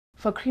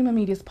For Creamer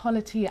Media's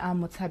Polity,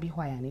 I'm Mutsabi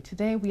Hwayani.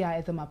 Today we are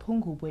at the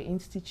Mapungubwe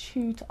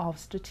Institute of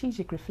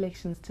Strategic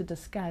Reflections to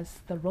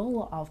discuss the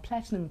role of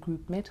platinum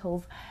group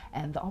metals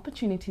and the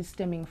opportunities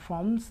stemming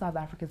from South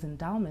Africa's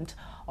endowment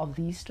of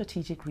these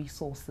strategic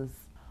resources.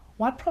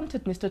 What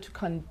prompted Mr. to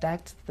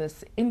conduct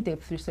this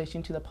in-depth research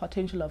into the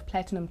potential of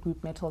platinum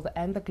group metals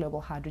and the global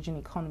hydrogen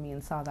economy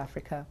in South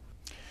Africa?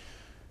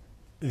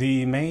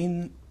 The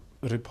main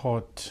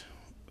report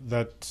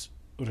that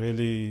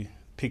really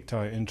piqued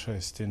our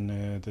interest in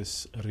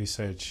this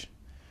research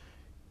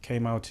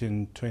came out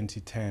in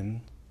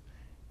 2010,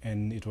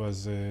 and it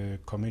was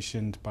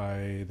commissioned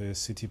by the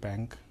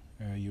Citibank,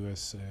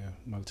 US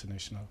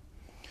multinational,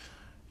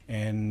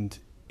 and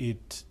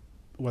it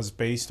was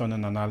based on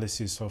an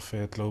analysis of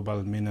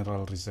global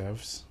mineral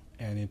reserves,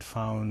 and it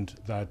found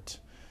that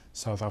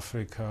South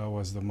Africa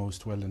was the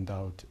most well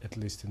endowed, at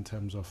least in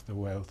terms of the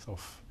wealth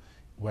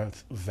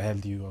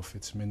value of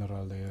its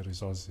mineral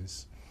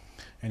resources.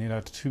 And it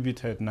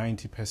attributed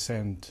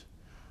 90%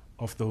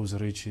 of those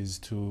riches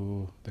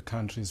to the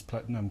country's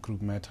platinum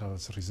group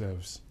metals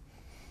reserves.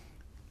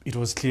 It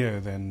was clear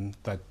then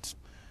that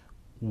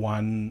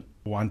one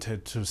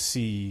wanted to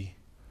see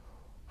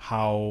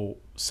how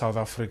South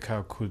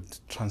Africa could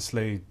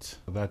translate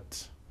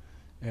that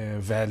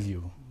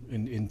value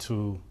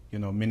into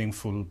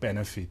meaningful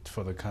benefit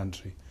for the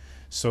country.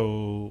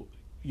 So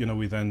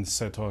we then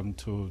set on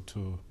to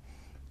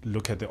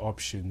look at the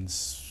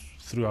options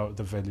throughout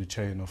the value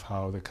chain of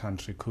how the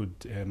country could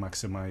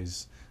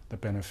maximize the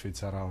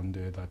benefits around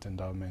that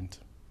endowment.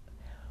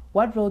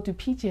 What role do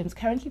PGMs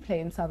currently play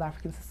in South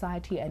African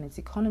society and its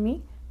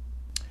economy?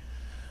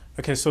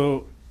 Okay,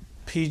 so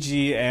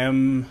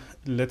PGM,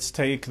 let's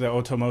take the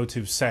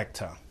automotive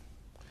sector.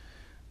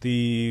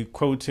 The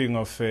quoting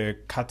of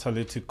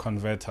catalytic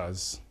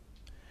converters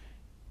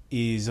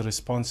is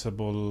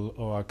responsible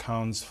or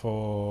accounts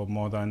for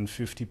more than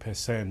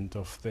 50%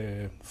 of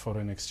the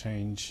foreign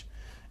exchange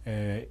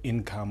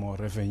income or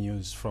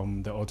revenues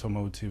from the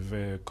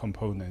automotive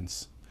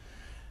components.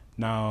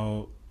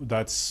 Now,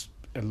 that's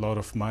a lot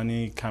of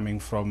money coming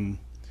from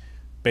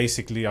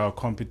basically our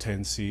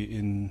competency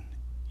in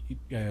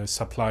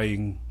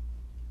supplying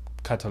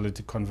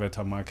catalytic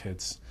converter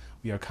markets.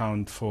 We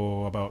account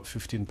for about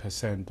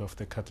 15% of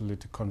the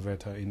catalytic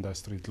converter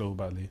industry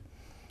globally.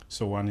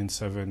 So 1 in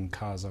 7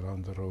 cars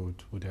around the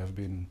road would have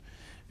been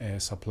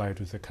supplied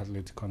with a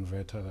catalytic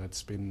converter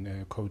that's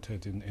been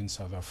coated in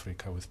South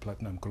Africa with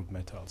platinum group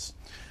metals.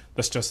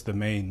 That's just the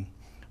main,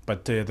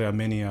 but there are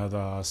many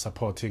other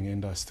supporting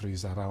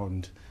industries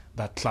around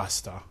that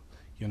cluster,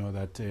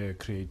 that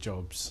create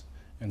jobs.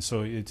 And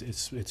so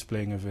it's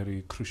playing a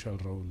very crucial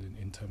role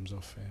in terms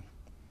of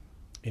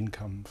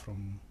income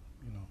from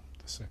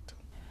the sector.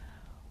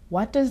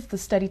 What does the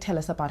study tell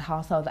us about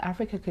how South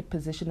Africa could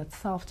position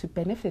itself to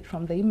benefit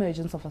from the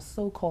emergence of a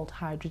so-called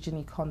hydrogen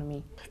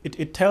economy?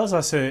 It tells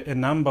us a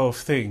number of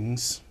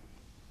things,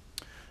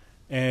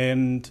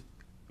 and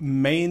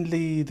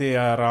mainly they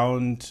are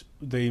around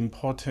the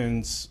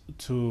importance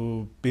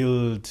to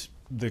build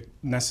the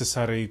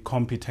necessary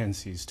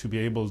competencies to be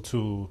able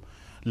to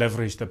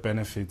leverage the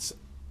benefits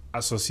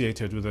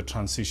associated with the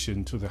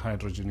transition to the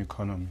hydrogen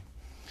economy.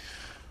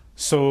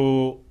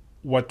 So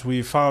what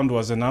we found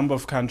was a number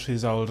of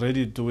countries are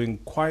already doing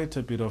quite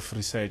a bit of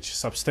research,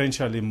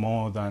 substantially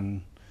more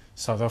than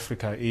South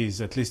Africa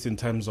is, at least in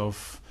terms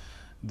of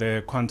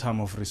the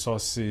quantum of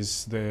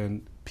resources,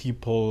 the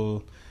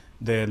people,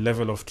 the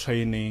level of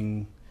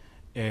training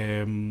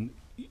around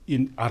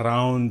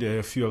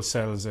fuel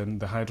cells and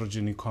the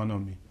hydrogen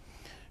economy.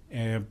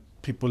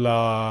 People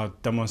are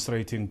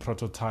demonstrating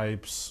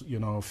prototypes,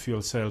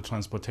 fuel cell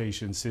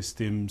transportation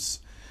systems,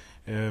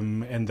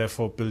 and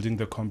therefore building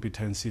the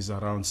competencies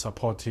around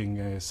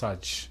supporting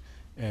such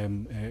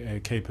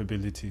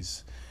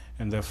capabilities.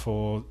 And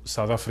therefore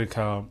South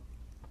Africa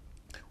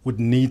would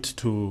need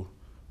to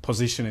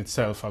position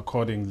itself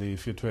accordingly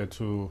if it were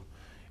to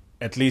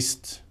at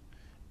least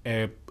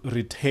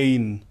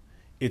retain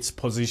its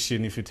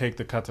position. If you take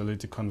the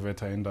catalytic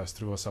converter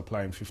industry, was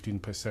supplying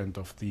 15%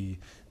 of the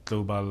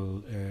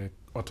global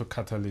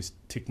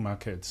autocatalytic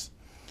markets.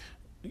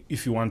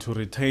 If you want to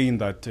retain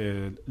that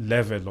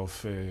level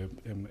of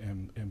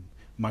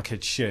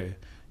market share,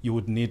 you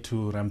would need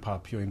to ramp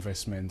up your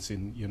investments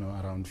in,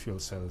 around fuel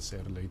cells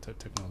related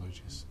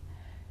technologies.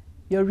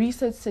 Your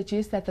research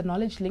suggests that the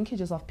knowledge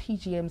linkages of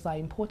PGMs are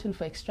important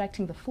for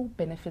extracting the full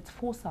benefits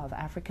for South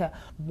Africa.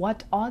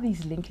 What are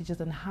these linkages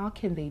and how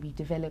can they be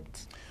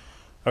developed?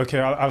 Okay,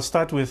 I'll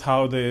start with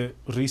how the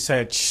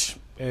research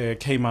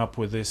came up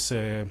with this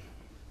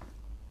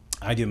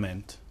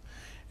argument.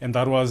 And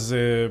that was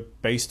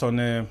based on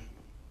a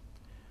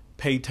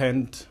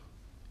patent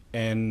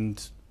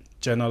and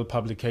journal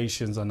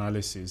publications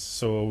analysis.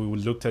 So we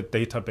looked at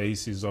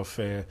databases of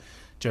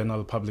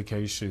journal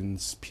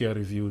publications,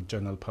 peer-reviewed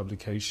journal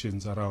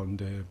publications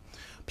around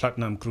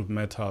platinum group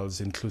metals,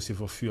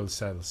 inclusive of fuel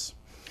cells.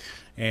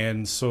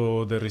 And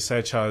so the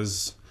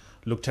researchers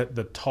looked at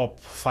the top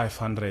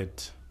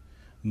 500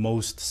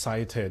 most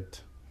cited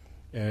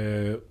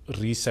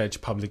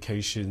research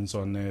publications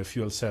on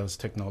fuel cells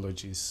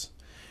technologies.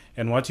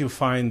 And what you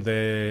find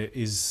there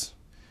is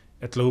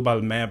a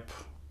global map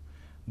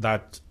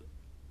that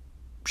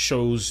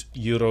shows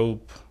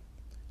Europe,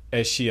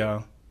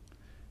 Asia,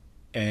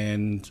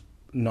 and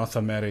North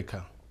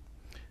America.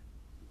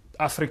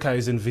 Africa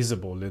is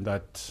invisible in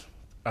that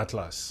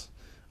atlas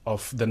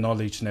of the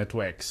knowledge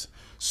networks.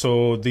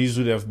 So these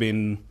would have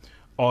been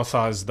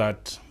authors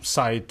that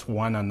cite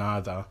one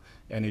another,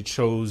 and it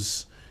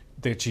shows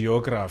the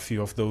geography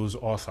of those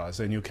authors.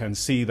 And you can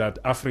see that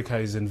Africa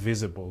is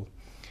invisible.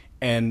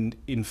 And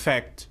in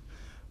fact,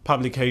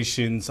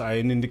 publications are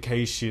an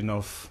indication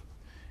of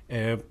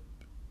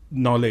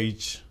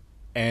knowledge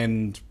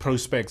and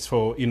prospects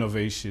for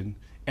innovation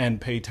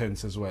and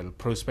patents as well,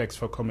 prospects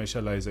for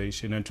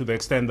commercialization. And to the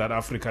extent that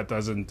Africa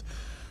doesn't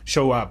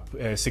show up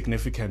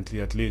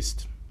significantly, at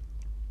least,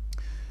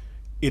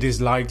 it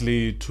is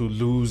likely to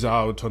lose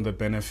out on the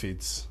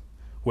benefits,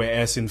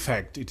 whereas in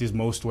fact it is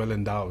most well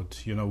endowed,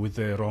 with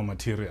the raw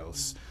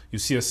materials. You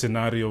see a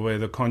scenario where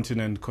the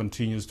continent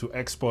continues to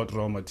export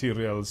raw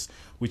materials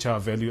which are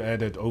value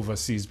added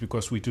overseas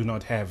because we do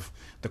not have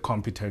the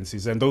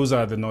competencies. And those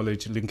are the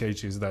knowledge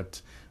linkages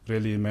that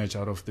really emerge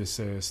out of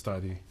this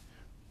study.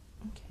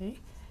 Okay.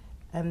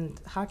 And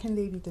how can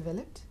they be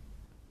developed?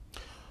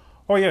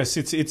 Oh yes,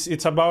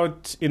 it's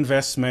about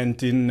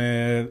investment in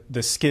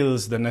the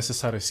skills, the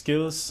necessary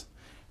skills.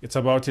 It's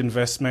about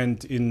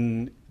investment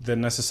in the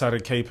necessary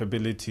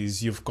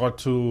capabilities. You've got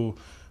to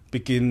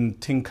begin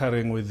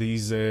tinkering with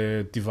these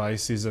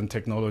devices and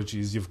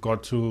technologies. You've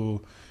got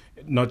to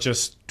not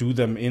just do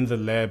them in the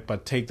lab,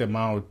 but take them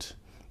out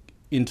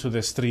into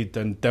the street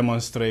and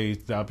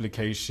demonstrate the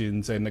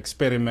applications and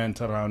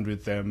experiment around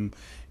with them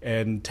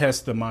and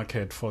test the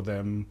market for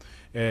them,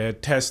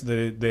 test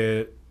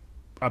the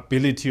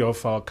ability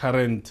of our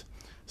current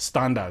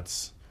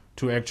standards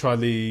to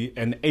actually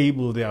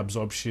enable the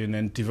absorption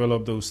and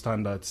develop those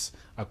standards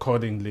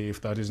accordingly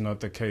if that is not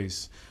the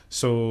case.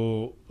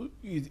 So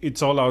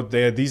it's all out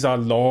there. These are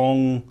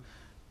long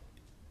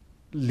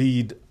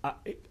lead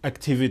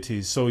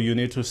activities, so you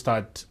need to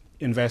start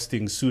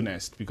investing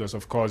soonest, because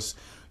of course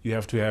you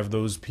have to have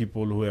those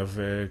people who have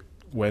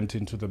went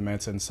into the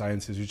maths and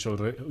sciences, which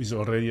is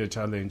already a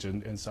challenge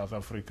in South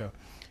Africa,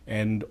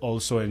 and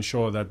also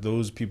ensure that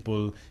those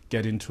people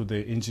get into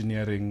the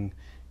engineering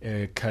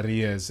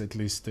careers, at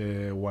least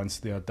once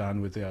they are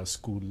done with their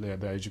school,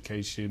 their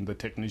education. The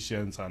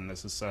technicians are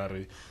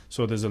necessary.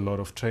 So there's a lot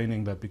of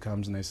training that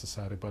becomes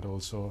necessary, but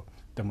also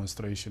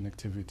demonstration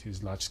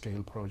activities,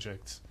 large-scale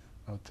projects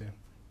out there.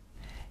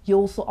 You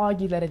also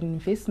argue that an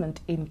investment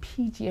in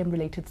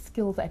PGM-related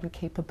skills and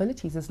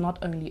capabilities is not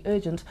only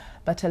urgent,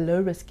 but a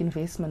low-risk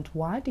investment.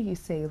 Why do you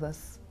say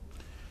this?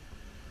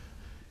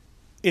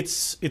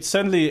 It's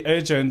certainly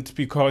urgent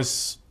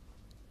because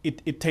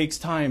it takes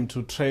time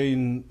to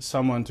train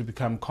someone to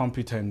become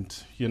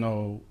competent,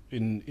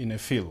 in a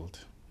field.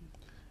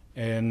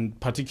 And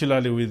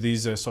particularly with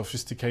these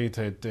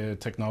sophisticated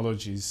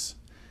technologies,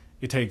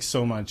 it takes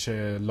so much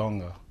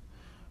longer.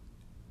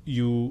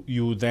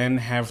 You then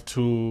have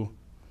to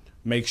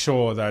make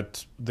sure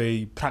that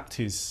they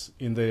practice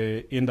in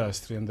the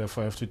industry and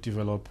therefore have to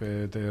develop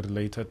the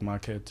related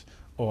market,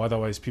 or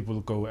otherwise people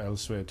go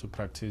elsewhere to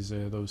practice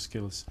those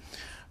skills.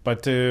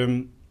 But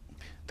the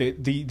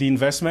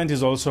investment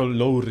is also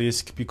low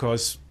risk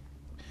because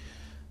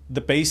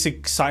the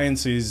basic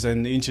sciences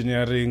and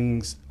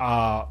engineering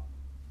are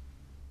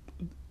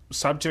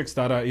subjects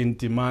that are in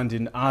demand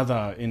in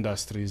other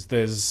industries.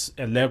 There's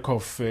a lack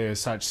of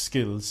such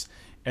skills,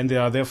 and they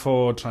are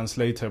therefore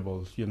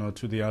translatable,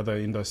 to the other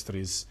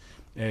industries.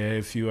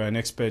 If you are an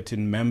expert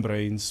in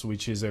membranes,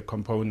 which is a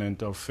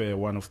component of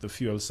one of the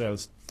fuel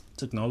cells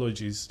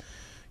technologies,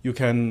 you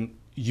can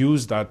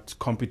use that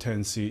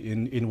competency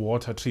in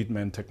water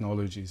treatment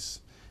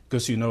technologies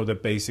because you know the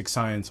basic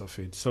science of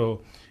it.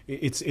 So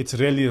it's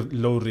really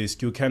low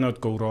risk. You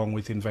cannot go wrong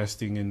with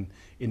investing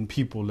in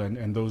people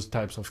and those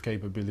types of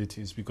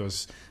capabilities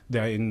because they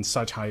are in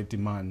such high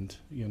demand,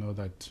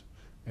 that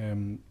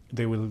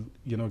they will,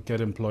 get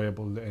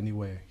employable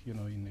anywhere,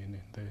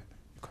 in the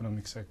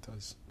economic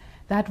sectors.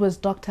 That was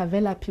Dr.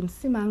 Vela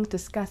Pimsimang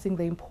discussing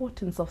the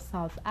importance of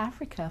South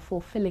Africa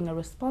fulfilling a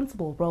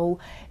responsible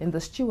role in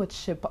the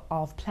stewardship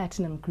of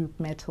platinum group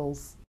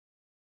metals.